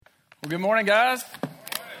Well, good morning, guys.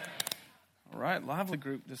 All right, lively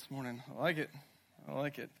group this morning. I like it.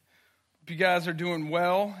 Hope you guys are doing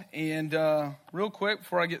well. And real quick,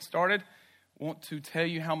 before I get started, I want to tell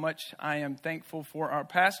you how much I am thankful for our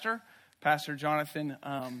pastor, Pastor Jonathan.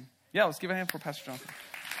 Let's give a hand for Pastor Jonathan.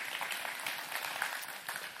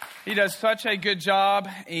 He does such a good job,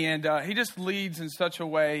 and he just leads in such a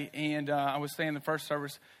way. And I was saying in the first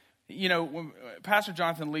service, when Pastor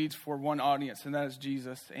Jonathan leads for one audience, and that is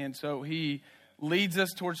Jesus. And so he leads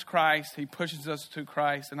us towards Christ. He pushes us to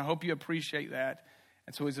Christ, and I hope you appreciate that.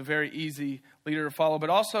 And so he's a very easy leader to follow. But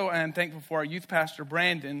also, I'm thankful for our youth pastor,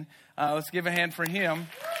 Brandon. Let's give a hand for him.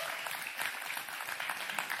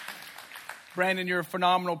 Brandon, you're a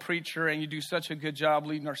phenomenal preacher, and you do such a good job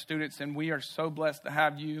leading our students. And we are so blessed to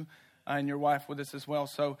have you and your wife with us as well.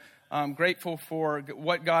 So I'm grateful for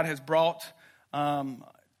what God has brought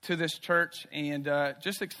to this church, and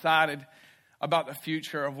just excited about the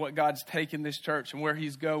future of what God's taken this church and where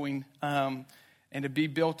he's going, and to be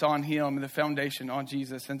built on him and the foundation on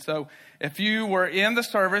Jesus. And so if you were in the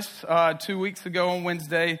service 2 weeks ago on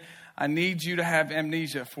Wednesday, I need you to have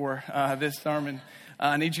amnesia for this sermon.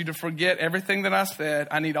 I need you to forget everything that I said.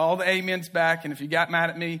 I need all the amens back. And if you got mad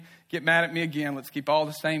at me, get mad at me again. Let's keep all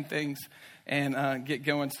the same things and get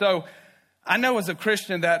going. So I know as a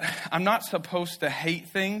Christian that I'm not supposed to hate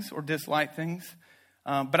things or dislike things,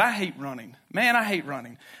 but I hate running. Man, I hate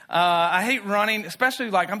running. I hate running,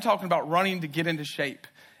 especially I'm talking about running to get into shape.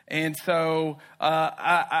 And so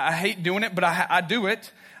I hate doing it, but I do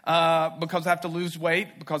it because I have to lose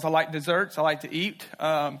weight, because I like desserts, I like to eat.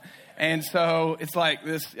 And so it's like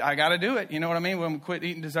this, I got to do it. You know what I mean? When we quit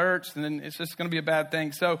eating desserts, and then it's just going to be a bad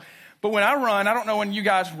thing. So, but when I run, I don't know when you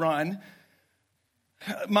guys run,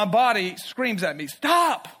 my body screams at me,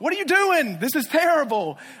 stop, what are you doing? This is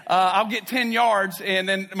terrible. I'll get 10 yards and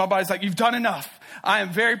then my body's like, you've done enough. I am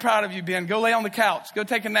very proud of you, Ben. Go lay on the couch, go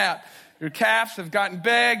take a nap. Your calves have gotten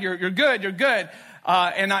big. You're good.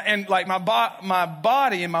 And my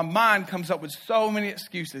body and my mind comes up with so many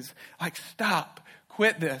excuses. Like, stop,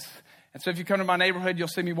 quit this. And so if you come to my neighborhood, you'll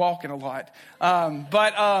see me walking a lot.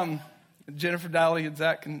 Jennifer Dowley and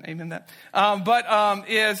Zach can amen that.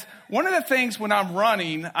 Is one of the things when I'm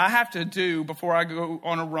running, I have to do before I go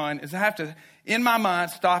on a run is I have to, in my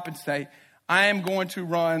mind, stop and say, I am going to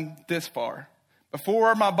run this far.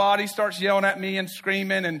 Before my body starts yelling at me and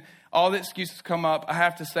screaming and all the excuses come up, I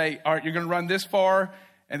have to say, all right, you're going to run this far,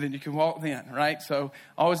 and then you can walk then, right? So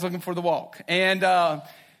always looking for the walk. And,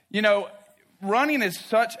 running is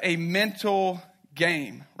such a mental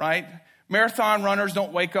game, right? Marathon runners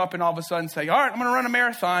don't wake up and all of a sudden say, all right, I'm going to run a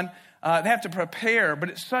marathon. They have to prepare, but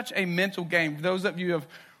it's such a mental game. For those of you who have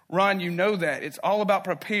run, you know that. It's all about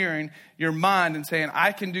preparing your mind and saying,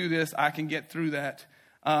 I can do this, I can get through that.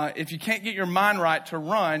 If you can't get your mind right to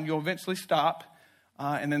run, you'll eventually stop,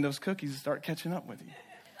 and then those cookies will start catching up with you.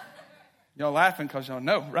 Y'all laughing because y'all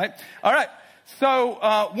know, right? All right.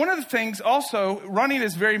 So one of the things also, running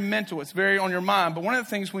is very mental. It's very on your mind. But one of the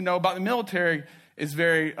things we know about the military is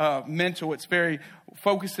very mental. It's very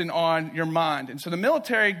focusing on your mind. And so the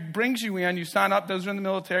military brings you in. You sign up. Those are in the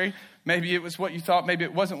military. Maybe it was what you thought. Maybe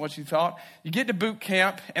it wasn't what you thought. You get to boot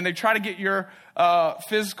camp, and they try to get your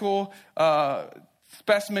physical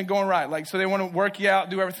specimen going right. So they want to work you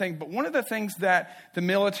out, do everything. But one of the things that the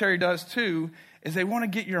military does too is they want to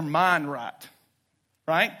get your mind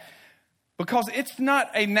right? Because it's not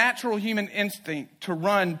a natural human instinct to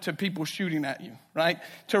run to people shooting at you, right?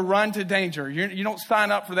 To run to danger. You don't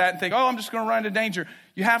sign up for that and think, I'm just going to run to danger.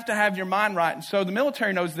 You have to have your mind right. And so the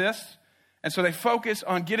military knows this. And so they focus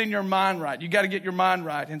on getting your mind right. You got to get your mind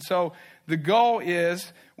right. And so the goal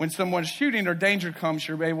is when someone's shooting or danger comes,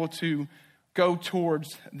 you're able to go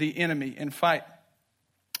towards the enemy and fight.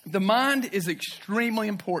 The mind is extremely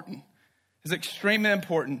important.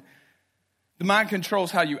 The mind controls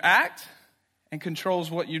how you act and controls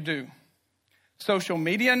what you do. Social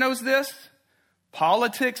media knows this,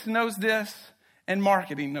 politics knows this, and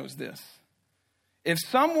marketing knows this. If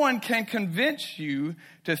someone can convince you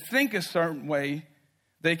to think a certain way,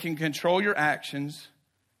 they can control your actions,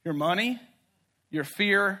 your money, your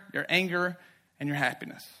fear, your anger, and your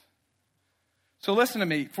happiness. So listen to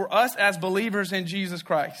me. For us as believers in Jesus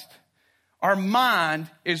Christ, our mind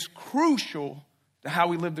is crucial to how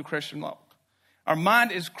we live the Christian walk. Our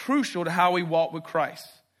mind is crucial to how we walk with Christ.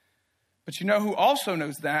 But you know who also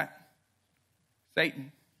knows that?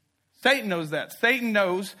 Satan. Satan knows that. Satan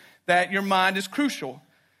knows that your mind is crucial.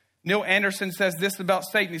 Neil Anderson says this about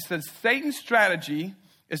Satan. He says, Satan's strategy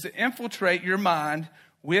is to infiltrate your mind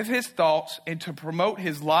with his thoughts and to promote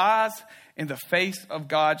his lies in the face of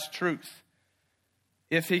God's truth.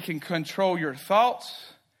 If he can control your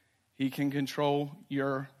thoughts, he can control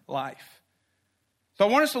your life. So I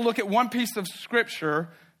want us to look at one piece of scripture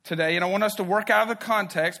today, and I want us to work out of the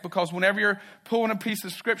context, because whenever you're pulling a piece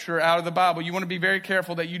of scripture out of the Bible, you want to be very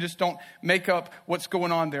careful that you just don't make up what's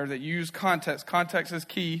going on there, that you use context. Context is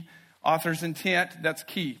key. Author's intent, that's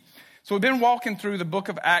key. So we've been walking through the book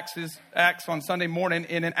of Acts on Sunday morning,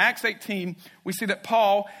 and in Acts 18, we see that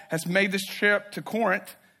Paul has made this trip to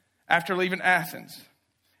Corinth after leaving Athens.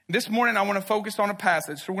 This morning, I want to focus on a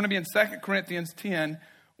passage. So we're going to be in 2 Corinthians 10,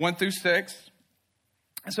 1 through 6.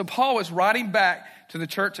 And so Paul is writing back to the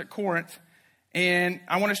church at Corinth, and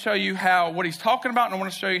I want to show you what he's talking about, and I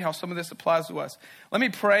want to show you how some of this applies to us. Let me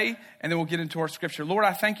pray, and then we'll get into our scripture. Lord,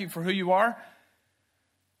 I thank you for who you are.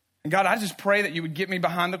 And God, I just pray that you would get me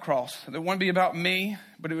behind the cross. That it wouldn't be about me,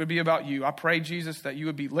 but it would be about you. I pray, Jesus, that you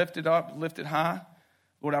would be lifted up, lifted high.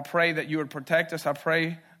 Lord, I pray that you would protect us. I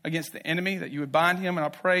pray against the enemy, that you would bind him. And I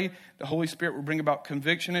pray the Holy Spirit will bring about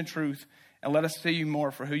conviction and truth and let us see you more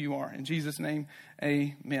for who you are. In Jesus' name,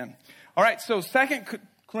 amen. All right, so 2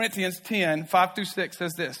 Corinthians 10, 5 through 6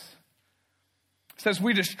 says this. It says,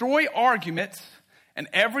 we destroy arguments and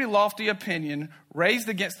every lofty opinion raised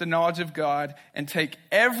against the knowledge of God, and take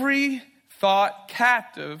every thought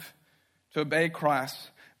captive to obey Christ,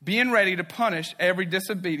 being ready to punish every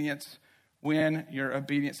disobedience when your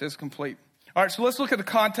obedience is complete. All right, so let's look at the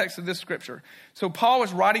context of this scripture. So Paul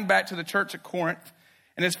was writing back to the church at Corinth.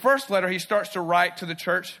 In his first letter, he starts to write to the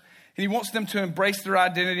church, and he wants them to embrace their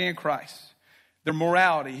identity in Christ, their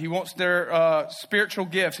morality. He wants their spiritual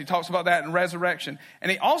gifts. He talks about that in resurrection.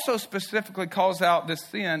 And he also specifically calls out this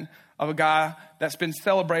sin of a guy that's been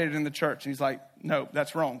celebrated in the church. And he's like, no,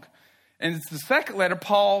 that's wrong. And it's the second letter,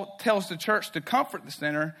 Paul tells the church to comfort the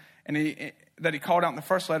sinner, and that he called out in the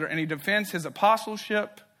first letter, and he defends his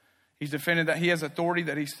apostleship. He's defended that he has authority,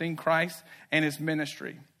 that he's seen Christ, and his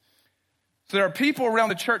ministry. So there are people around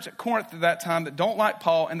the church at Corinth at that time that don't like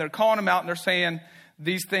Paul, and they're calling him out, and they're saying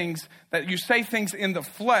these things, that you say things in the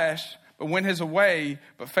flesh, but when he's away,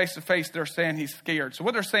 but face to face, they're saying he's scared. So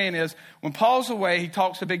what they're saying is, when Paul's away, he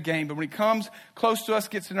talks a big game, but when he comes close to us,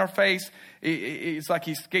 gets in our face, it's like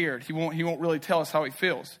he's scared. He won't really tell us how he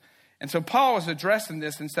feels. And so Paul is addressing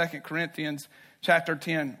this in 2 Corinthians chapter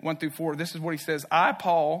 10, 1 through 4. This is what he says. I,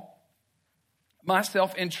 Paul,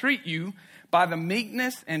 myself entreat you by the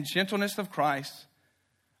meekness and gentleness of Christ,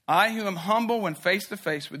 I who am humble when face to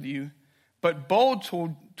face with you, but bold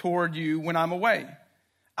toward you when I'm away.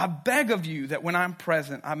 I beg of you that when I'm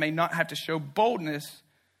present, I may not have to show boldness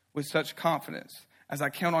with such confidence as I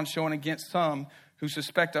count on showing against some who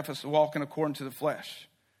suspect of us walking according to the flesh.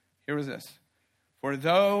 Here is this. For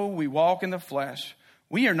though we walk in the flesh,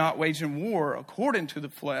 we are not waging war according to the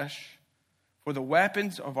flesh. For the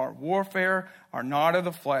weapons of our warfare are not of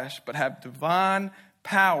the flesh, but have divine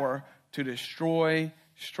power to destroy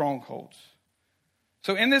strongholds.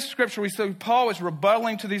 So in this scripture, we see Paul is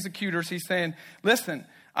rebutting to these accusers. He's saying, listen,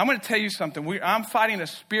 I'm going to tell you something. I'm fighting a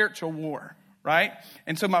spiritual war, right?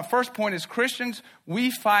 And so my first point is, Christians,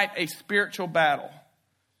 we fight a spiritual battle.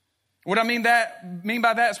 What I mean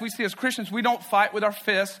by that is, we see as Christians, we don't fight with our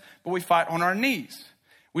fists, but we fight on our knees.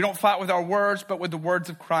 We don't fight with our words, but with the words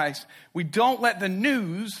of Christ. We don't let the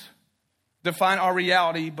news define our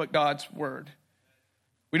reality, but God's word.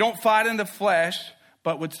 We don't fight in the flesh,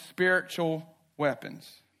 but with spiritual weapons.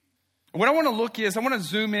 What I want to look is, I want to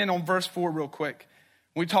zoom in on verse 4 real quick.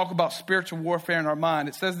 When we talk about spiritual warfare in our mind,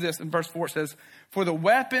 it says this in verse 4, it says, for the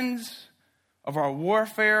weapons of our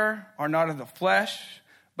warfare are not of the flesh,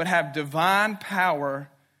 but have divine power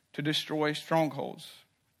to destroy strongholds.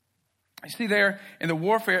 You see there in the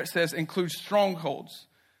warfare, it says includes strongholds.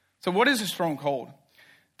 So what is a stronghold?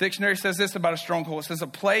 Dictionary says this about a stronghold. It says a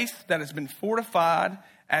place that has been fortified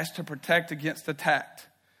as to protect against attack.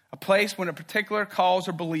 A place when a particular cause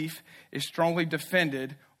or belief is strongly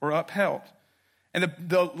defended or upheld. And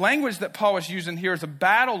the language that Paul is using here is a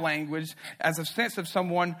battle language, as a sense of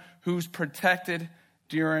someone who's protected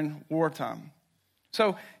during wartime.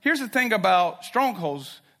 So here's the thing about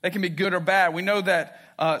strongholds. They can be good or bad. We know that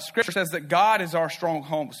Scripture says that God is our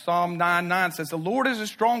stronghold. Psalm 9:9 says the Lord is a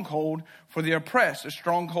stronghold for the oppressed, a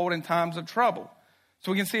stronghold in times of trouble.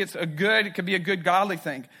 So we can see it could be a good godly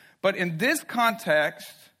thing. But in this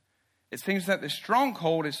context, it seems that the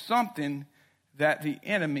stronghold is something that the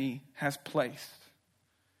enemy has placed.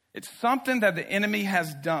 It's something that the enemy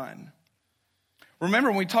has done. Remember,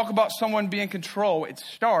 when we talk about someone being in control, it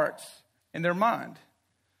starts in their mind.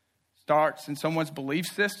 It starts in someone's belief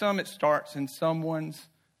system. It starts in someone's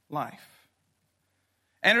life.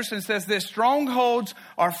 Anderson says this: strongholds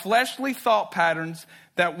are fleshly thought patterns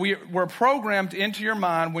that were programmed into your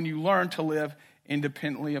mind when you learn to live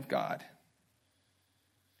independently of God.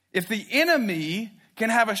 If the enemy can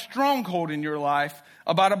have a stronghold in your life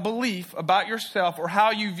about a belief about yourself or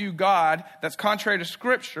how you view God that's contrary to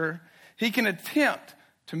Scripture, he can attempt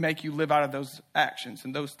to make you live out of those actions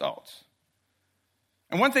and those thoughts.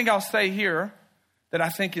 And one thing I'll say here that I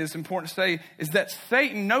think is important to say is that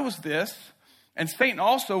Satan knows this, and Satan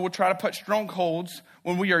also will try to put strongholds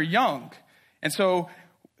when we are young. And so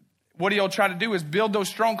what he'll try to do is build those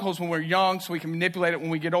strongholds when we're young so we can manipulate it when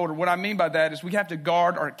we get older. What I mean by that is we have to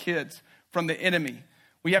guard our kids from the enemy.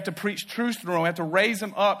 We have to preach truth to them. We have to raise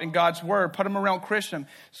them up in God's word, put them around Christians,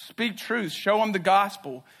 speak truth, show them the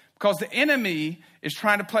gospel. Because the enemy is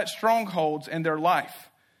trying to plant strongholds in their life.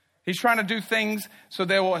 He's trying to do things so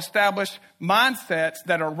they will establish mindsets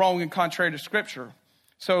that are wrong and contrary to Scripture.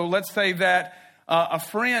 So let's say that a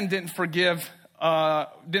friend didn't forgive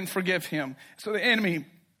him. So the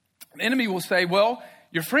enemy will say, well,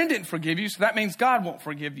 your friend didn't forgive you, so that means God won't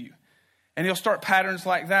forgive you. And he'll start patterns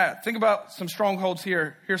like that. Think about some strongholds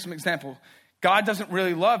here. Here's some examples. God doesn't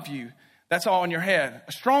really love you. That's all in your head.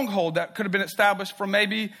 A stronghold that could have been established from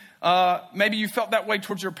maybe you felt that way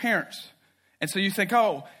towards your parents. And so you think,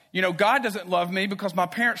 oh, God doesn't love me because my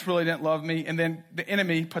parents really didn't love me. And then the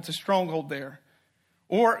enemy puts a stronghold there.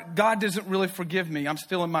 Or God doesn't really forgive me. I'm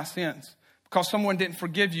still in my sins. Because someone didn't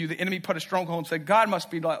forgive you, the enemy put a stronghold and said, God must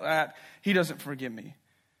be like that. He doesn't forgive me.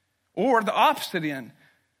 Or the opposite end.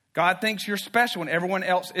 God thinks you're special and everyone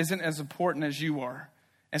else isn't as important as you are.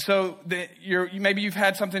 And so maybe you've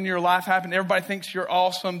had something in your life happen. Everybody thinks you're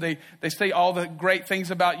awesome. They say all the great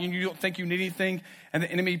things about you and you don't think you need anything. And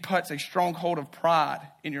the enemy puts a stronghold of pride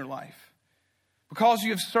in your life. Because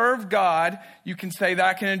you have served God, you can say that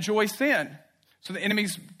I can enjoy sin. So the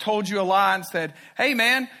enemy's told you a lie and said, hey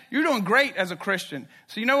man, you're doing great as a Christian.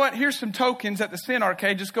 So you know what? Here's some tokens at the Sin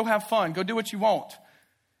Arcade. Just go have fun. Go do what you want.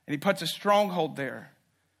 And he puts a stronghold there.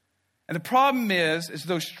 And the problem is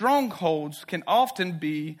those strongholds can often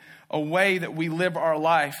be a way that we live our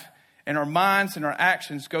life, and our minds and our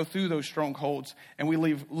actions go through those strongholds, and we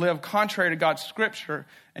live contrary to God's Scripture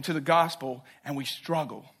and to the gospel, and we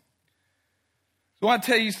struggle. So I want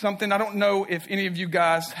to tell you something. I don't know if any of you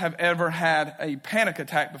guys have ever had a panic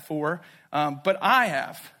attack before, but I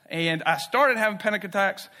have. And I started having panic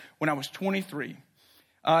attacks when I was 23.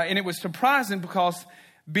 And it was surprising because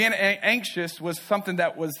being anxious was something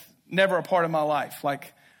that was never a part of my life.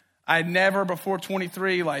 Like, I never before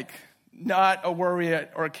 23, not a worry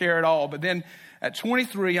or a care at all. But then at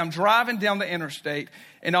 23, I'm driving down the interstate,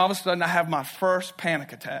 and all of a sudden I have my first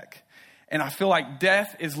panic attack. And I feel like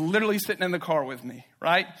death is literally sitting in the car with me,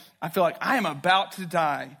 right? I feel like I am about to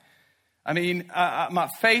die. I mean, my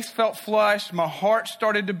face felt flushed. My heart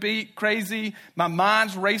started to beat crazy. My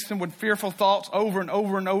mind's racing with fearful thoughts over and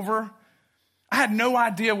over and over. I had no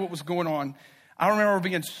idea what was going on. I remember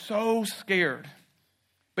being so scared.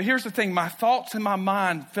 But here's the thing. My thoughts in my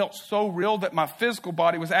mind felt so real that my physical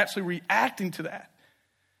body was actually reacting to that.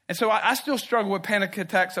 And so I still struggle with panic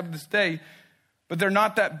attacks up to this day, but they're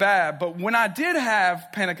not that bad. But when I did have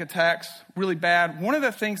panic attacks really bad, one of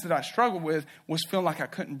the things that I struggled with was feeling like I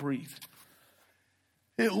couldn't breathe.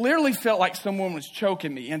 It literally felt like someone was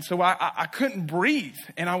choking me. And so I couldn't breathe.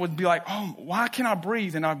 And I would be like, oh, why can't I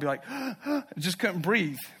breathe? And I'd be like, I just couldn't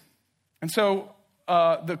breathe. And so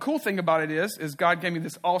the cool thing about it is God gave me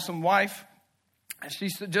this awesome wife. And she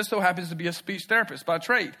just so happens to be a speech therapist by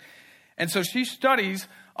trade. And so she studies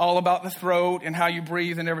all about the throat and how you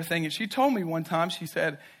breathe and everything. And she told me one time, she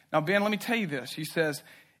said, now, Ben, let me tell you this. She says,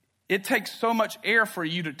 it takes so much air for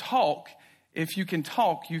you to talk. If you can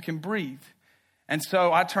talk, you can breathe. And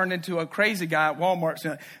so I turned into a crazy guy at Walmart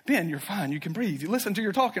saying, Ben, you're fine. You can breathe. You listen to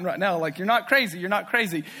your talking right now. Like, you're not crazy. You're not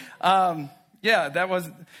crazy. Yeah, that was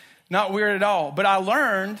not weird at all. But I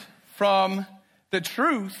learned from the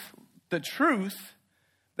truth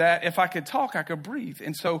that if I could talk, I could breathe.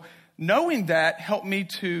 And so knowing that helped me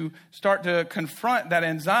to start to confront that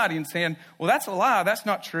anxiety and saying, well, that's a lie. That's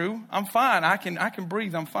not true. I'm fine. I can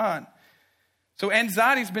breathe. I'm fine. So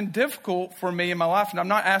anxiety has been difficult for me in my life, and I'm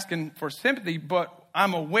not asking for sympathy, but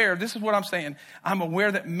I'm aware, this is what I'm saying, I'm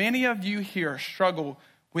aware that many of you here struggle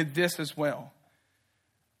with this as well.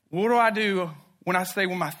 What do I do when I say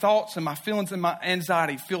when my thoughts and my feelings and my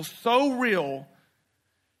anxiety feel so real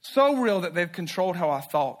that they've controlled how I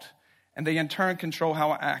thought, and they in turn control how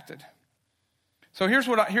I acted? So here's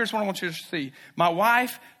what I want you to see. My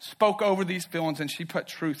wife spoke over these feelings, and she put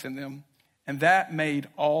truth in them, and that made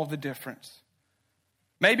all the difference.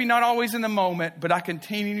 Maybe not always in the moment, but I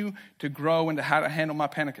continue to grow into how to handle my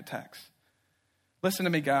panic attacks. Listen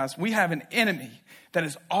to me, guys. We have an enemy that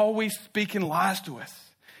is always speaking lies to us.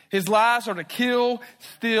 His lies are to kill,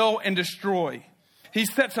 steal, and destroy. He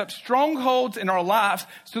sets up strongholds in our lives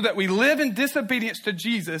so that we live in disobedience to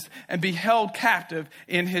Jesus and be held captive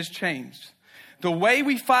in his chains. The way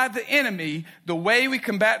we fight the enemy, the way we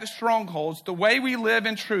combat the strongholds, the way we live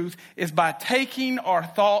in truth is by taking our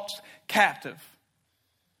thoughts captive.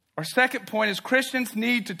 Our second point is Christians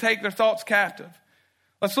need to take their thoughts captive.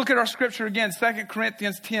 Let's look at our scripture again. 2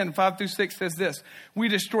 Corinthians 10, 5-6 says this. We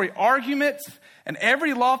destroy arguments and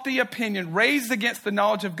every lofty opinion raised against the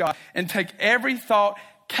knowledge of God and take every thought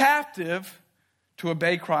captive to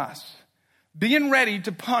obey Christ, being ready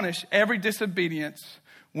to punish every disobedience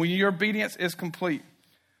when your obedience is complete.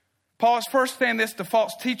 Paul is first saying this to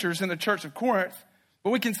false teachers in the church of Corinth,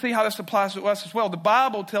 but we can see how this applies to us as well. The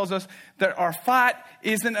Bible tells us that our fight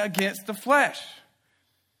isn't against the flesh.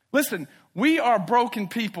 Listen, we are broken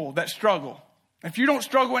people that struggle. If you don't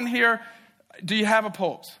struggle in here, do you have a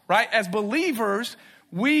pulse, right? As believers,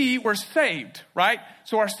 we were saved, right?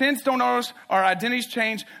 So our sins don't own us, our identities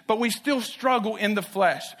change, but we still struggle in the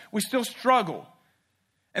flesh. We still struggle.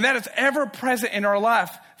 And that is ever present in our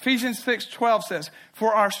life. Ephesians 6:12 says,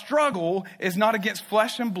 for our struggle is not against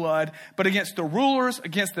flesh and blood, but against the rulers,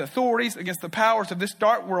 against the authorities, against the powers of this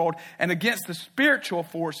dark world, and against the spiritual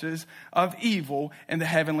forces of evil in the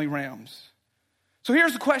heavenly realms. So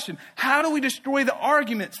here's the question. How do we destroy the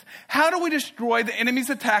arguments? How do we destroy the enemy's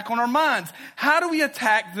attack on our minds? How do we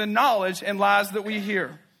attack the knowledge and lies that we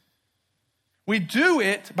hear? We do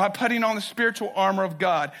it by putting on the spiritual armor of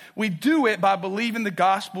God. We do it by believing the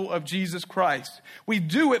gospel of Jesus Christ. We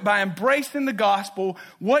do it by embracing the gospel,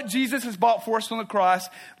 what Jesus has bought for us on the cross,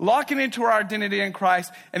 locking into our identity in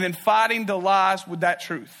Christ, and then fighting the lies with that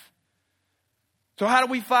truth. So how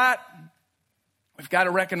do we fight? We've got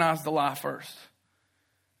to recognize the lie first.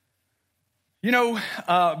 You know,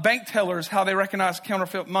 bank tellers, how they recognize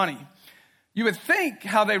counterfeit money. You would think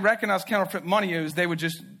how they recognize counterfeit money is they would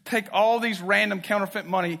just take all these random counterfeit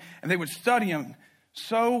money and they would study them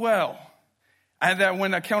so well. And that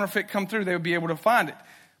when a counterfeit come through, they would be able to find it.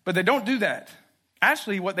 But they don't do that.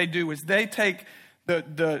 Actually, what they do is they take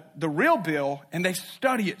the real bill and they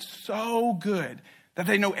study it so good that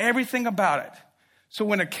they know everything about it. So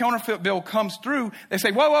when a counterfeit bill comes through, they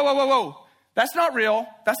say, whoa. That's not real.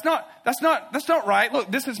 That's not right.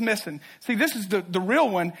 Look, this is missing. See, this is the real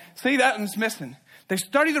one. See, that one's missing. They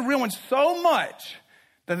study the real one so much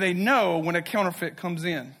that they know when a counterfeit comes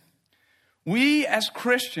in. We as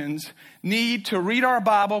Christians need to read our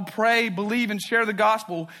Bible, pray, believe, and share the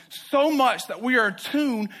gospel so much that we are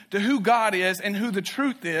attuned to who God is and who the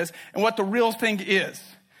truth is and what the real thing is.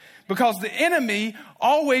 Because the enemy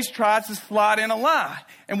always tries to slide in a lie.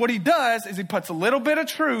 And what he does is he puts a little bit of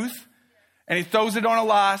truth and he throws it on a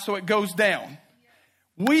lie so it goes down.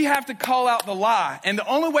 We have to call out the lie. And the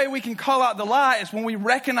only way we can call out the lie is when we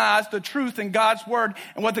recognize the truth in God's word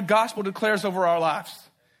and what the gospel declares over our lives.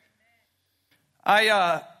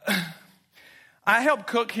 I help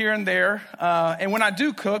cook here and there. And when I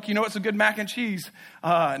do cook, you know, it's a good mac and cheese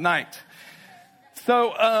night.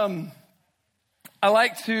 So I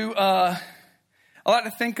like to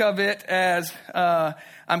think of it as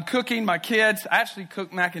I'm cooking my kids. I actually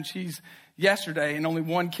cooked mac and cheese yesterday, and only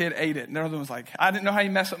one kid ate it. And the other one was like, I didn't know how you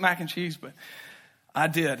mess up mac and cheese, but I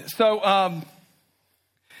did. So I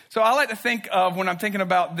like to think of, when I'm thinking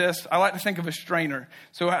about this, I like to think of a strainer.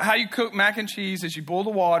 So how you cook mac and cheese is you boil the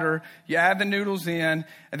water, you add the noodles in,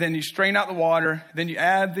 and then you strain out the water, then you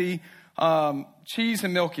add the cheese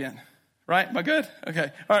and milk in. Right? Am I good?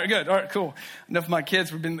 Okay. All right, good. All right, cool. Enough of my kids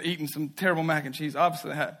have been eating some terrible mac and cheese.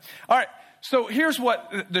 Obviously, they have. All right. So here's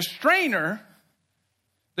what the strainer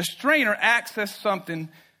accesses something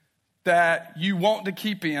that you want to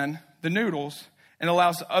keep in, the noodles, and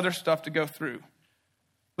allows the other stuff to go through.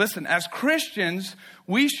 Listen, as Christians,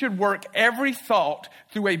 we should work every thought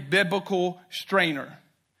through a biblical strainer.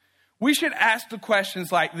 We should ask the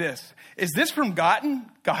questions like this. Is this from God?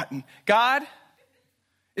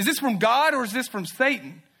 Is this from God or is this from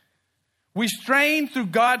Satan? We strain through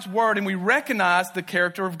God's word and we recognize the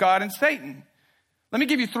character of God and Satan. Let me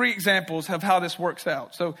give you 3 examples of how this works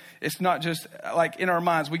out. So it's not just like in our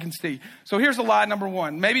minds, we can see. So here's a lie number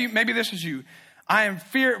 1. Maybe this is you. I am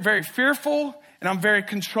very fearful and I'm very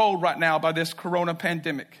controlled right now by this corona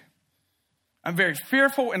pandemic. I'm very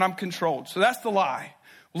fearful and I'm controlled. So that's the lie.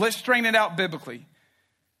 Well, let's strain it out biblically.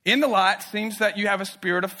 In the lie, it seems that you have a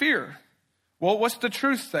spirit of fear. Well, what's the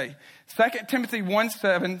truth say? 2 Timothy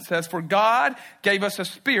 1:7 says, for God gave us a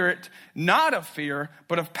spirit, not of fear,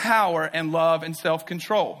 but of power and love and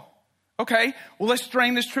self-control. Okay, well, let's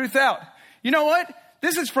strain this truth out. You know what?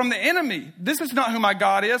 This is from the enemy. This is not who my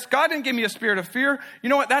God is. God didn't give me a spirit of fear. You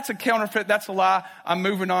know what? That's a counterfeit. That's a lie. I'm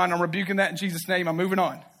moving on. I'm rebuking that in Jesus' name. I'm moving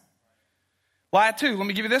on. Lie 2, let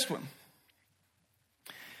me give you this one.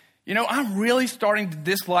 I'm really starting to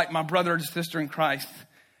dislike my brother or sister in Christ.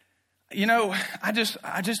 I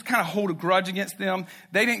just kind of hold a grudge against them.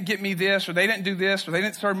 They didn't get me this, or they didn't do this, or they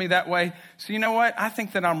didn't serve me that way. So you know what? I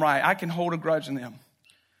think that I'm right. I can hold a grudge in them.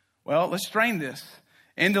 Well, let's strain this.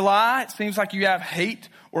 In the lie, it seems like you have hate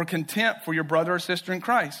or contempt for your brother or sister in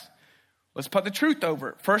Christ. Let's put the truth over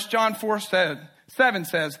it. 1 John 4:7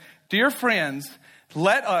 says, "Dear friends,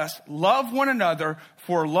 let us love one another,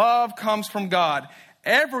 for love comes from God.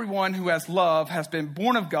 Everyone who has love has been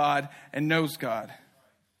born of God and knows God."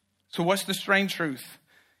 So what's the strange truth?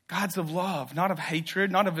 God's of love, not of hatred,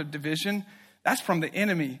 not of a division. That's from the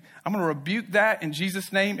enemy. I'm going to rebuke that in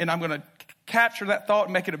Jesus' name, and I'm going to capture that thought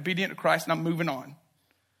and make it obedient to Christ, and I'm moving on.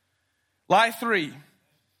 Lie 3.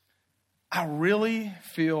 I really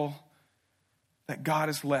feel that God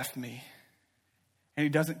has left me, and he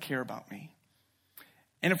doesn't care about me.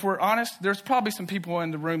 And if we're honest, there's probably some people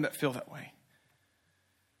in the room that feel that way.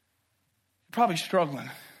 You're probably struggling.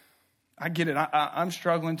 I get it. I'm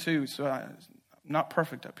struggling too, so I'm not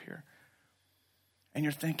perfect up here. And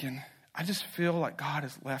you're thinking, I just feel like God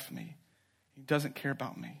has left me. He doesn't care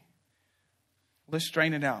about me. Let's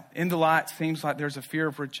strain it out. In the lie, it seems like there's a fear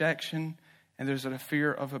of rejection and there's a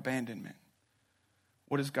fear of abandonment.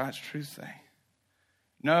 What does God's truth say?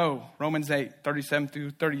 No. Romans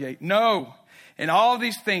 8:37-38. No. In all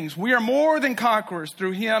these things, we are more than conquerors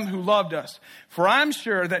through him who loved us. For I'm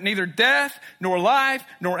sure that neither death, nor life,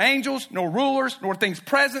 nor angels, nor rulers, nor things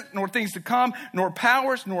present, nor things to come, nor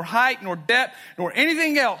powers, nor height, nor depth, nor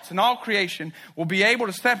anything else in all creation will be able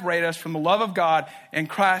to separate us from the love of God in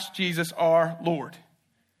Christ Jesus our Lord.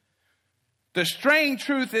 The strange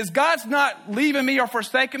truth is God's not leaving me or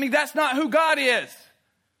forsaking me. That's not who God is.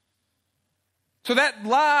 So that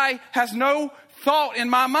lie has no thought in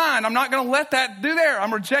my mind. I'm not going to let that do there.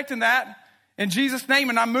 I'm rejecting that in Jesus' name,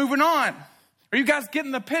 and I'm moving on. Are you guys getting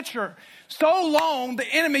the picture? So long, the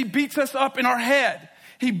enemy beats us up in our head.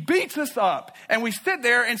 He beats us up, and we sit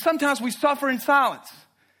there, and sometimes we suffer in silence.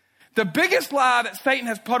 The biggest lie that Satan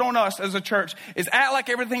has put on us as a church is act like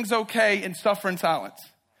everything's okay and suffer in silence.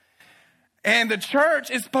 And the church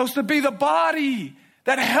is supposed to be the body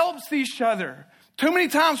that helps each other. Too many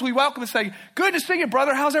times we welcome and say, "Good to see you,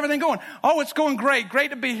 brother. How's everything going?" "Oh, it's going great.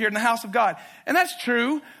 Great to be here in the house of God." And that's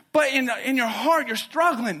true. But in your heart, you're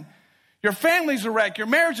struggling. Your family's a wreck. Your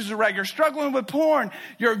marriage is a wreck. You're struggling with porn.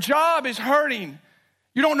 Your job is hurting.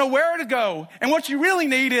 You don't know where to go. And what you really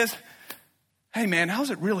need is, "Hey, man,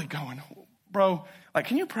 how's it really going? Bro,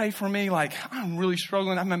 can you pray for me? I'm really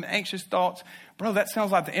struggling. I'm having anxious thoughts." "Bro, that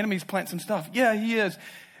sounds like the enemy's planting some stuff." "Yeah, he is."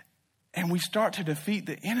 And we start to defeat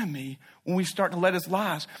the enemy when we start to let his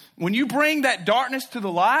lies. When you bring that darkness to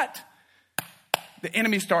the light, the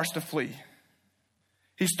enemy starts to flee.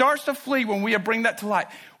 He starts to flee when we bring that to light.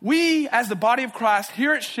 We, as the body of Christ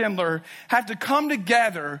here at Schindler, have to come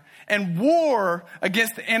together and war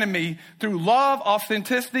against the enemy through love,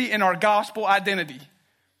 authenticity, and our gospel identity.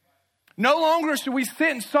 No longer should we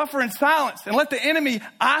sit and suffer in silence and let the enemy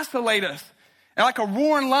isolate us and like a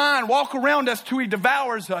roaring lion walk around us till he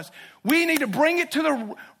devours us. We need to bring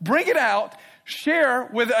it out, share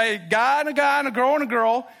with a guy and a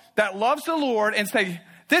girl that loves the Lord and say,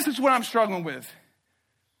 "This is what I'm struggling with.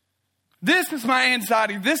 This is my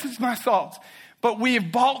anxiety. This is my thoughts." But we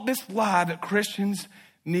have bought this lie that Christians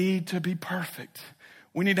need to be perfect.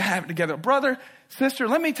 We need to have it together. Brother, sister,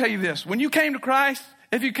 let me tell you this. When you came to Christ,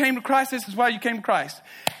 if you came to Christ, this is why you came to Christ.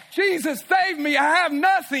 Jesus, save me. I have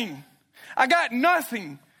nothing. I got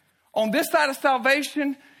nothing. On this side of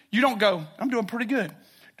salvation, you don't go, "I'm doing pretty good.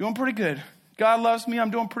 Doing pretty good. God loves me.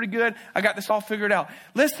 I'm doing pretty good. I got this all figured out."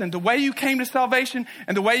 Listen, the way you came to salvation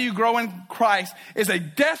and the way you grow in Christ is a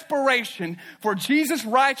desperation for Jesus'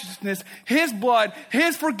 righteousness, his blood,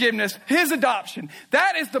 his forgiveness, his adoption.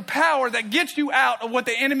 That is the power that gets you out of what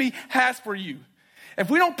the enemy has for you. If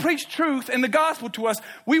we don't preach truth and the gospel to us,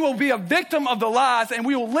 we will be a victim of the lies and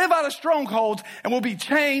we will live out of strongholds and we'll be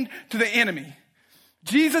chained to the enemy.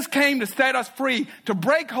 Jesus came to set us free, to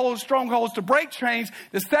break strongholds, to break chains,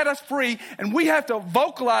 to set us free. And we have to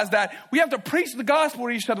vocalize that. We have to preach the gospel to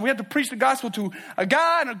each other. We have to preach the gospel to a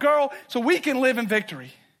guy and a girl so we can live in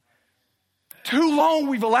victory. Too long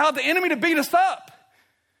we've allowed the enemy to beat us up.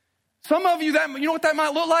 Some of you, you know what that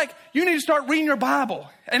might look like? You need to start reading your Bible.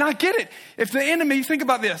 And I get it. If the enemy, think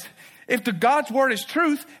about this. If God's word is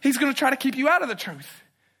truth, he's going to try to keep you out of the truth.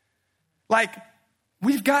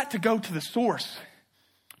 We've got to go to the source.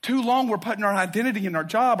 Too long we're putting our identity in our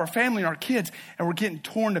job, our family, and our kids, and we're getting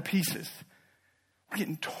torn to pieces. We're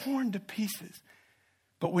getting torn to pieces.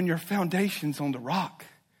 But when your foundation's on the rock,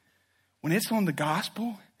 when it's on the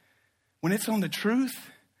gospel, When it's on the truth,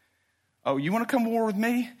 oh, you want to come war with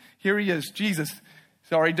me? Here he is, Jesus.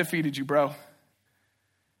 He's already defeated you, bro.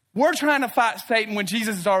 We're trying to fight Satan when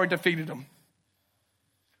Jesus has already defeated him.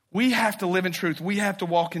 We have to live in truth. We have to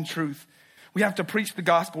walk in truth. We have to preach the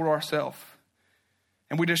gospel to ourselves.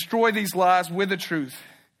 And we destroy these lies with the truth.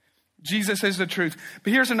 Jesus is the truth.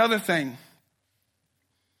 But here's another thing.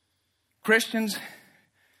 Christians,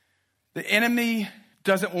 the enemy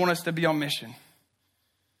doesn't want us to be on mission.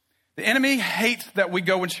 The enemy hates that we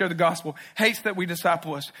go and share the gospel, hates that we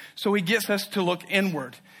disciple us. So he gets us to look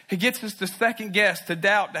inward. He gets us to second guess, to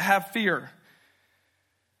doubt, to have fear.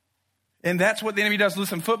 And that's what the enemy does.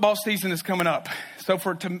 Listen, football season is coming up. So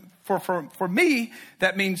for me,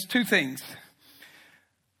 that means two things.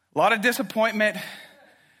 A lot of disappointment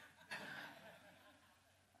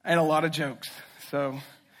and a lot of jokes. So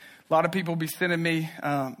a lot of people be sending me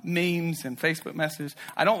memes and Facebook messages.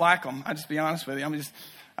 I don't like them. I'll just be honest with you.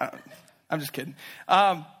 I'm just kidding.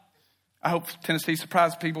 I hope Tennessee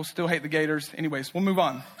surprised people. Still hate the Gators. Anyways, we'll move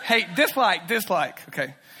on. Hate, dislike.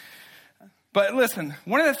 Okay. But listen,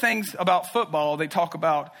 one of the things about football they talk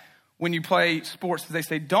about when you play sports is they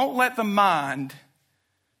say, don't let the mind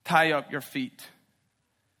tie up your feet.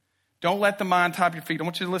 Don't let the mind tie up your feet. I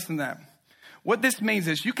want you to listen to that. What this means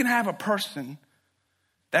is you can have a person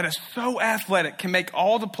that is so athletic, can make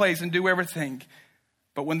all the plays and do everything.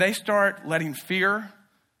 But when they start letting fear,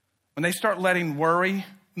 when they start letting worry,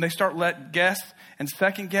 when they start letting guess and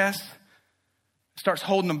second guess, it starts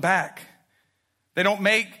holding them back. They don't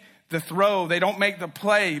make the throw, they don't make the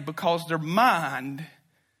play because their mind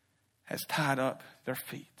has tied up their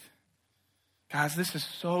feet. Guys, this is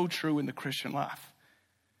so true in the Christian life.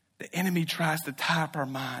 The enemy tries to tie up our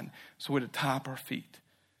mind so we're to tie up our feet.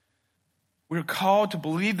 We're called to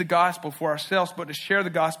believe the gospel for ourselves, but to share the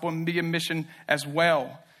gospel and be a mission as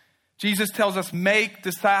well. Jesus tells us, make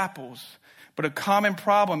disciples. But a common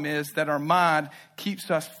problem is that our mind keeps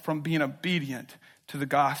us from being obedient to the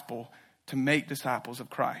gospel to make disciples of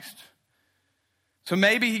Christ. So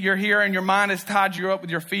maybe you're here and your mind has tied you up with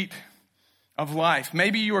your feet of life.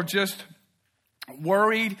 Maybe you are just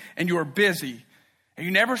worried and you are busy. And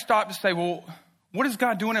you never stop to say, well, what is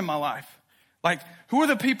God doing in my life? Like, who are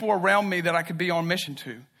the people around me that I could be on mission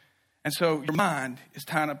to? And so your mind is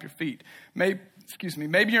tying up your feet. Maybe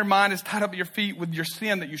your mind is tied up your feet with your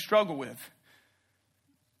sin that you struggle with.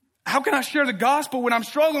 How can I share the gospel when I'm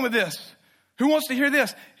struggling with this? Who wants to hear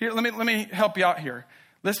this? Here, let me help you out here.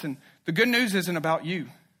 Listen, the good news isn't about you.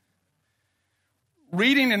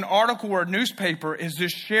 Reading an article or a newspaper is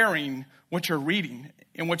just sharing what you're reading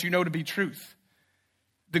and what you know to be truth.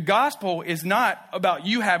 The gospel is not about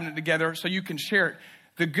you having it together so you can share it.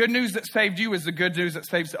 The good news that saved you is the good news that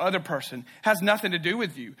saves the other person. It has nothing to do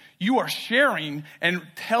with you. You are sharing and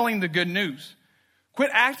telling the good news.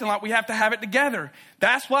 Quit acting like we have to have it together.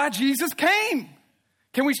 That's why Jesus came.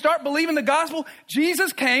 Can we start believing the gospel?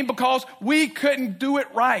 Jesus came because we couldn't do it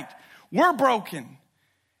right. We're broken.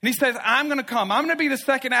 And he says, I'm going to come. I'm going to be the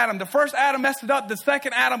second Adam. The first Adam messed it up. The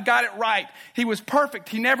second Adam got it right. He was perfect.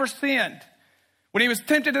 He never sinned. When he was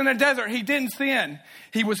tempted in the desert, he didn't sin.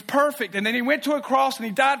 He was perfect. And then he went to a cross and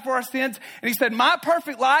he died for our sins. And he said, my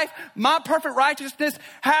perfect life, my perfect righteousness,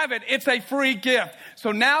 have it. It's a free gift.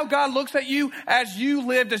 So now God looks at you as you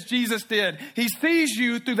lived as Jesus did. He sees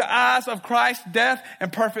you through the eyes of Christ's death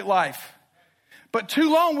and perfect life. But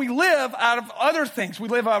too long we live out of other things. We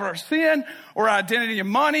live out of our sin or identity and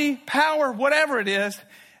money, power, whatever it is,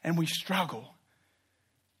 and we struggle.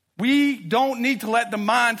 We don't need to let the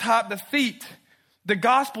mind tie up the feet. The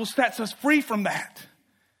gospel sets us free from that.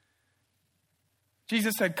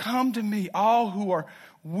 Jesus said, come to me, all who are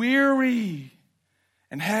weary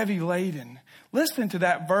and heavy laden. Listen to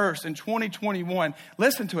that verse in 2021.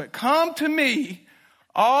 Listen to it. Come to me,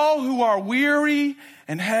 all who are weary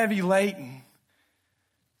and heavy laden.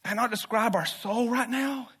 Does that not describe our soul right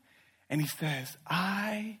now? And he says,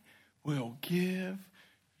 I will give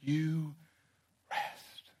you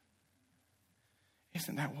rest.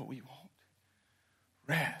 Isn't that what we want?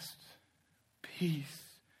 Rest, peace,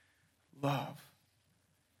 love.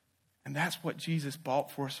 And that's what Jesus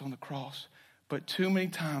bought for us on the cross. But too many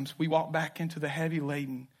times we walk back into the heavy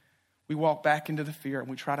laden. We walk back into the fear and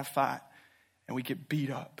we try to fight and we get beat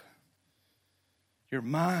up. Your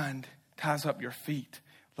mind ties up your feet.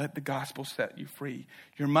 Let the gospel set you free.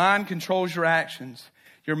 Your mind controls your actions.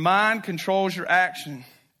 Your mind controls your action.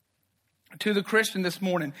 To the Christian this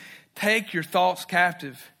morning, take your thoughts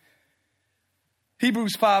captive.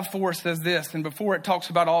 Hebrews 5:4 says this, and before it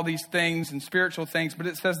talks about all these things and spiritual things, but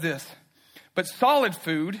it says this, but solid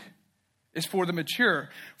food is for the mature,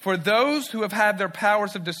 for those who have had their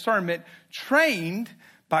powers of discernment trained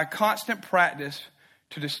by constant practice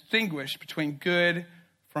to distinguish between good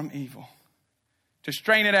from evil. To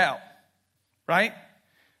strain it out, right?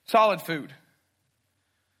 Solid food.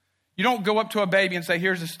 You don't go up to a baby and say,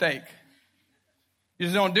 here's a steak. You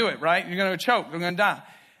just don't do it, right? You're going to choke. You're going to die.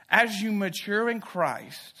 As you mature in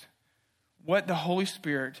Christ, what the Holy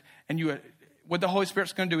Spirit's going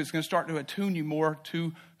to do is going to start to attune you more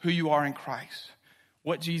to who you are in Christ.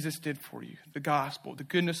 What Jesus did for you, the gospel, the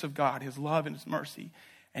goodness of God, his love and his mercy.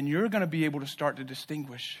 And you're going to be able to start to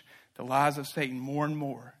distinguish the lies of Satan more and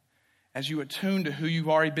more as you attune to who you've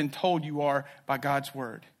already been told you are by God's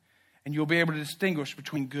word. And you'll be able to distinguish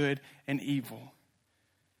between good and evil.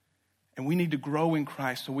 And we need to grow in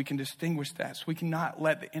Christ so we can distinguish that. So we cannot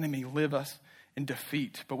let the enemy live us in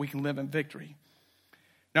defeat, but we can live in victory.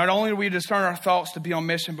 Not only do we discern our thoughts to be on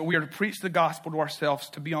mission, but we are to preach the gospel to ourselves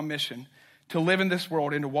to be on mission, to live in this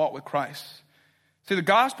world and to walk with Christ. See, the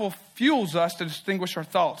gospel fuels us to distinguish our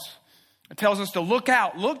thoughts. It tells us to look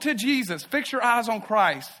out, look to Jesus, fix your eyes on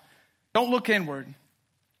Christ. Don't look inward.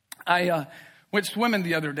 I went swimming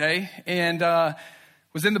the other day and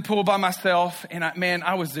was in the pool by myself, and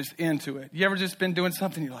I was just into it. You ever just been doing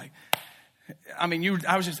something you're like,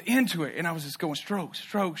 I was just into it, and I was just going stroke,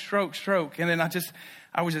 stroke, stroke, stroke. And then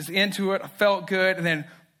I was just into it. I felt good, and then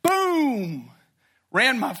boom,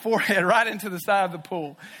 ran my forehead right into the side of the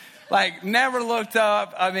pool. Like, never looked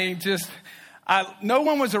up. No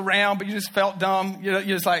one was around, but you just felt dumb. You're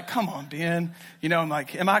just like, come on, Ben. I'm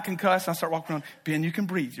like, am I concussed? I start walking around. Ben, you can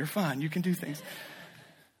breathe. You're fine. You can do things.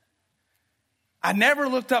 I never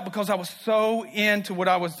looked up because I was so into what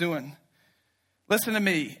I was doing. Listen to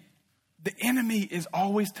me. The enemy is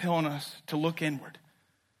always telling us to look inward.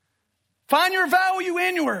 Find your value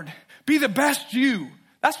inward. Be the best you.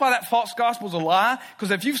 That's why that false gospel is a lie.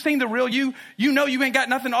 Because if you've seen the real you, you know you ain't got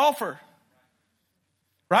nothing to offer.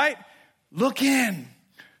 Right? Look in.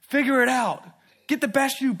 Figure it out. Get the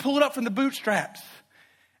best you. Pull it up from the bootstraps.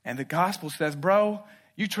 And the gospel says, bro,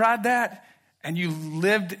 you tried that and you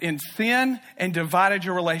lived in sin and divided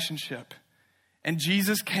your relationship. And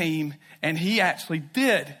Jesus came and he actually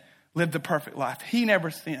did live the perfect life. He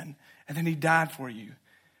never sinned. And then he died for you.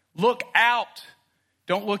 Look out.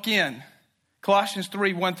 Don't look in. Colossians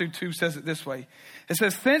 3, 1-2 says it this way. It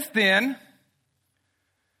says, since then,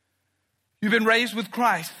 you've been raised with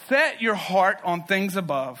Christ. Set your heart on things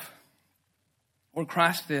above, where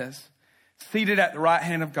Christ is, seated at the right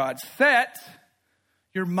hand of God. Set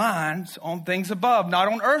your minds on things above,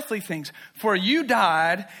 not on earthly things. For you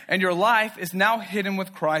died, and your life is now hidden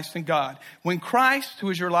with Christ in God. When Christ,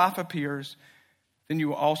 who is your life, appears, then you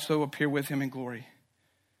will also appear with him in glory.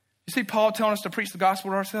 You see Paul telling us to preach the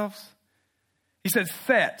gospel to ourselves? He said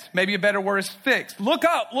set. Maybe a better word is fix. Look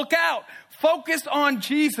up, look out. Focus on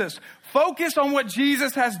Jesus. Focus on what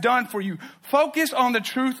Jesus has done for you. Focus on the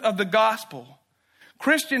truth of the gospel.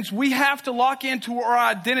 Christians, we have to lock into our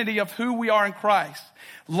identity of who we are in Christ.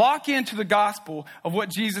 Lock into the gospel of what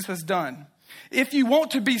Jesus has done. If you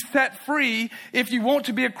want to be set free, if you want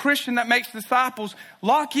to be a Christian that makes disciples,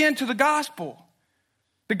 lock into the gospel.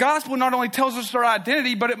 The gospel not only tells us our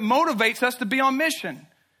identity, but it motivates us to be on mission.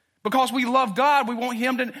 Because we love God, we want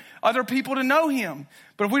other people to know him.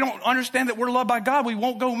 But if we don't understand that we're loved by God, we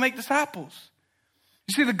won't go make disciples.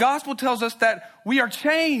 You see, the gospel tells us that we are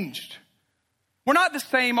changed. We're not the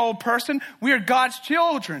same old person. We are God's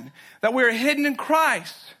children, that we are hidden in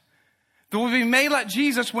Christ, that we'll be made like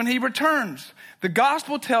Jesus when he returns. The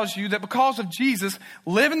gospel tells you that because of Jesus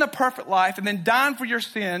living the perfect life and then dying for your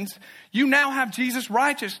sins, you now have Jesus'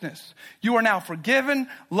 righteousness. You are now forgiven,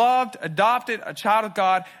 loved, adopted, a child of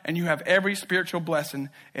God, and you have every spiritual blessing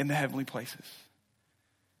in the heavenly places.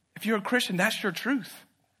 If you're a Christian, that's your truth.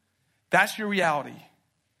 That's your reality.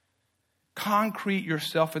 Concrete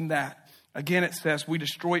yourself in that. Again, it says, we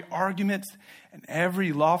destroy arguments and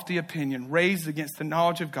every lofty opinion raised against the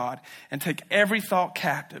knowledge of God and take every thought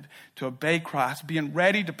captive to obey Christ, being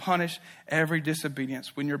ready to punish every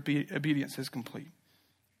disobedience when your obedience is complete.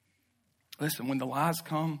 Listen, when the lies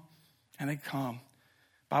come, and they come,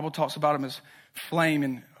 the Bible talks about them as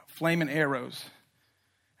flaming arrows,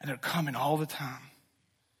 and they're coming all the time.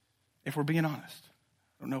 If we're being honest.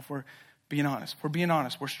 I don't know if we're being honest. If we're being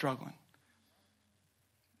honest, we're struggling.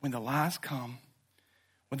 When the lies come,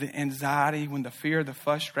 when the anxiety, when the fear, the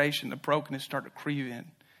frustration, the brokenness start to creep in,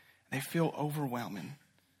 they feel overwhelming,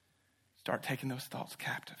 start taking those thoughts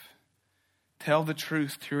captive. Tell the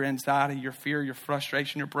truth to your anxiety, your fear, your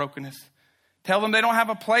frustration, your brokenness. Tell them they don't have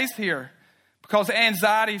a place here because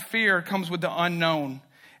anxiety, fear comes with the unknown.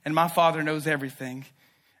 And my Father knows everything.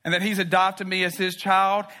 And that he's adopted me as his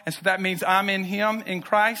child. And so that means I'm in him, in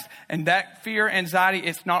Christ. And that fear, anxiety,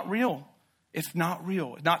 it's not real. It's not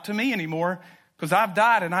real. Not to me anymore, because I've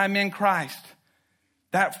died and I'm in Christ.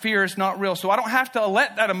 That fear is not real. So I don't have to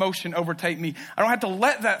let that emotion overtake me. I don't have to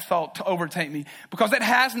let that thought overtake me, because it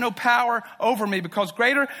has no power over me, because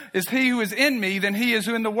greater is he who is in me than he is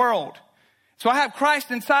who in the world. So I have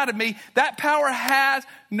Christ inside of me. That power has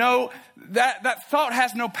that thought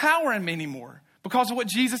has no power in me anymore because of what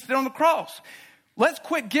Jesus did on the cross. Let's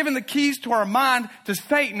quit giving the keys to our mind to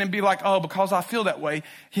Satan and be like, oh, because I feel that way,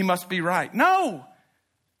 he must be right. No.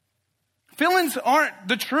 Feelings aren't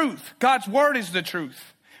the truth. God's word is the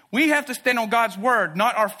truth. We have to stand on God's word,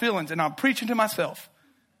 not our feelings. And I'm preaching to myself.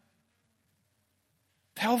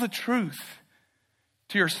 Tell the truth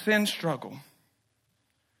to your sin struggle.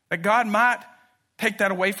 That God might take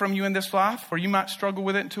that away from you in this life, or you might struggle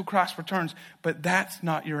with it until Christ returns. But that's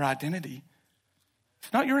not your identity.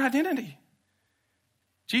 It's not your identity.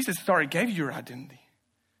 Jesus already gave you your identity.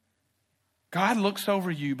 God looks over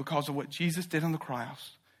you because of what Jesus did on the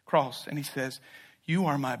cross, and he says, you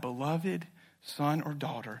are my beloved son or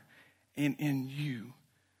daughter, and in you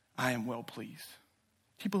I am well pleased.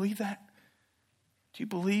 Do you believe that? Do you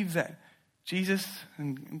believe that Jesus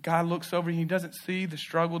and God looks over you, he doesn't see the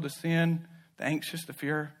struggle, the sin, the anxious, the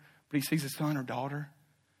fear, but he sees a son or daughter?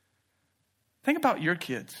 Think about your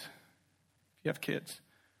kids. If you have kids.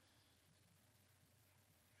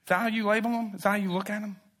 Is that how you label them? Is that how you look at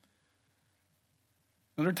them?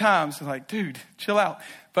 There are times it's like, dude, chill out.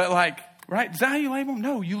 But like, right? Is that how you label them?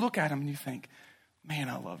 No, you look at them and you think, man,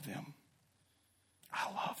 I love them. I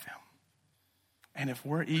love them. And if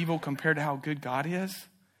we're evil compared to how good God is,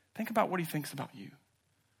 think about what he thinks about you.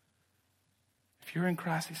 If you're in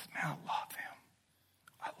Christ, he says, man, I love them.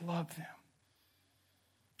 I love them.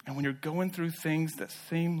 And when you're going through things that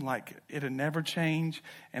seem like it'll never change,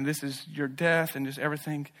 and this is your death and just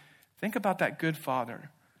everything, think about that good Father.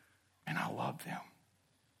 And I love them.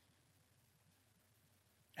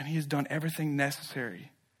 And he has done everything necessary.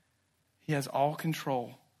 He has all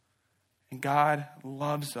control. And God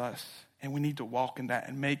loves us. And we need to walk in that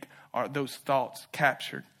and make those thoughts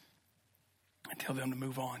captured and tell them to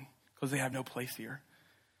move on, because they have no place here.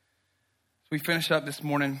 So we finish up this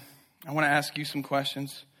morning. I want to ask you some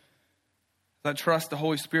questions. I trust the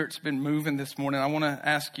Holy Spirit's been moving this morning. I want to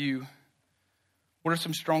ask you, what are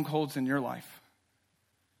some strongholds in your life?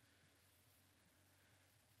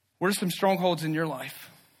 What are some strongholds in your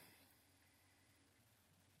life?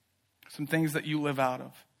 Some things that you live out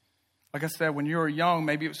of. Like I said, when you were young,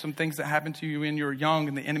 maybe it was some things that happened to you when you were young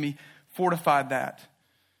and the enemy fortified that.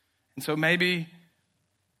 And so maybe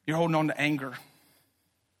you're holding on to anger.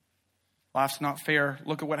 Life's not fair.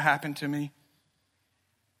 Look at what happened to me.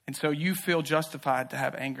 And so you feel justified to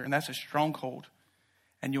have anger, and that's a stronghold.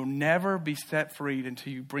 And you'll never be set free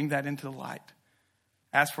until you bring that into the light.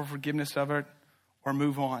 Ask for forgiveness of it or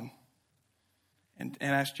move on. And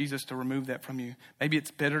ask Jesus to remove that from you. Maybe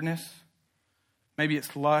it's bitterness. Maybe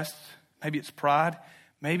it's lust. Maybe it's pride.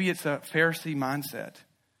 Maybe it's a Pharisee mindset.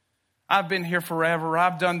 I've been here forever.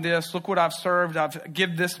 I've done this. Look what I've served. I've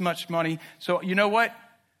given this much money. So you know what?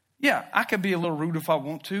 Yeah, I could be a little rude if I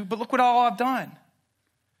want to, but look what all I've done.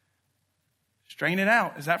 Strain it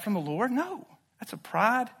out. Is that from the Lord? No. That's a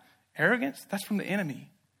pride, arrogance. That's from the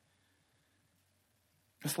enemy.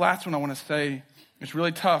 This last one I want to say, it's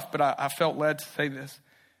really tough, but I felt led to say this.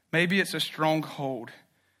 Maybe it's a stronghold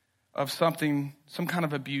of something, some kind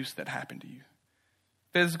of abuse that happened to you.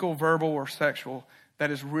 Physical, verbal, or sexual,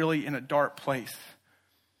 that is really in a dark place.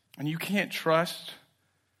 And you can't trust,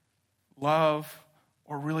 love,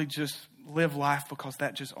 or really just live life because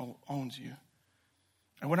that just owns you.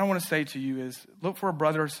 And what I want to say to you is, look for a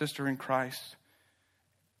brother or sister in Christ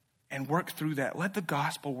and work through that. Let the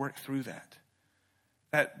gospel work through that.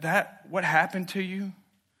 That what happened to you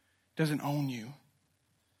doesn't own you.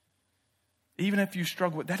 Even if you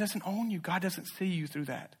struggle with that, doesn't own you. God doesn't see you through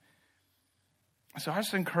that. So I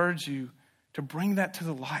just encourage you to bring that to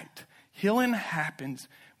the light. Healing happens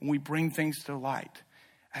when we bring things to the light.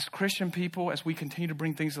 As Christian people, as we continue to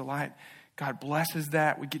bring things to the light, God blesses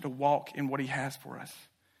that. We get to walk in what he has for us.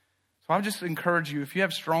 So I would just encourage you, if you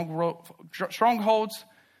have strongholds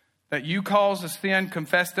that you cause a sin,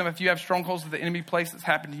 confess them. If you have strongholds that the enemy placed that's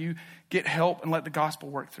happened to you, get help and let the gospel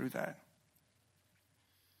work through that.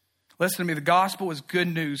 Listen to me, the gospel is good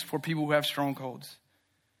news for people who have strongholds.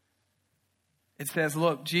 It says,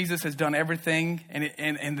 look, Jesus has done everything,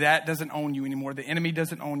 and that doesn't own you anymore. The enemy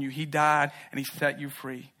doesn't own you. He died, and he set you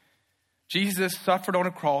free. Jesus suffered on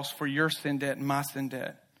a cross for your sin debt and my sin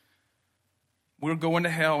debt. We were going to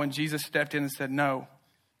hell, and Jesus stepped in and said, no,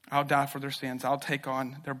 I'll die for their sins. I'll take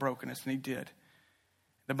on their brokenness, and he did.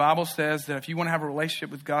 The Bible says that if you want to have a relationship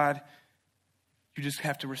with God, You just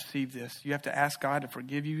have to receive this. You have to ask God to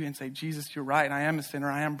forgive you and say, Jesus, you're right. I am a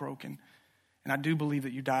sinner. I am broken. And I do believe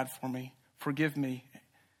that you died for me. Forgive me.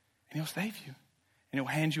 And he'll save you. And he'll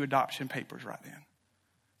hand you adoption papers right then.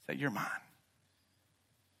 Say, you're mine.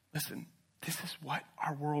 Listen, this is what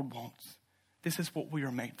our world wants. This is what we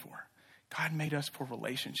are made for. God made us for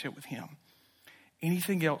relationship with him.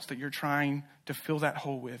 Anything else that you're trying to fill that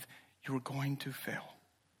hole with, you are going to fail.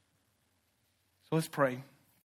 So let's pray.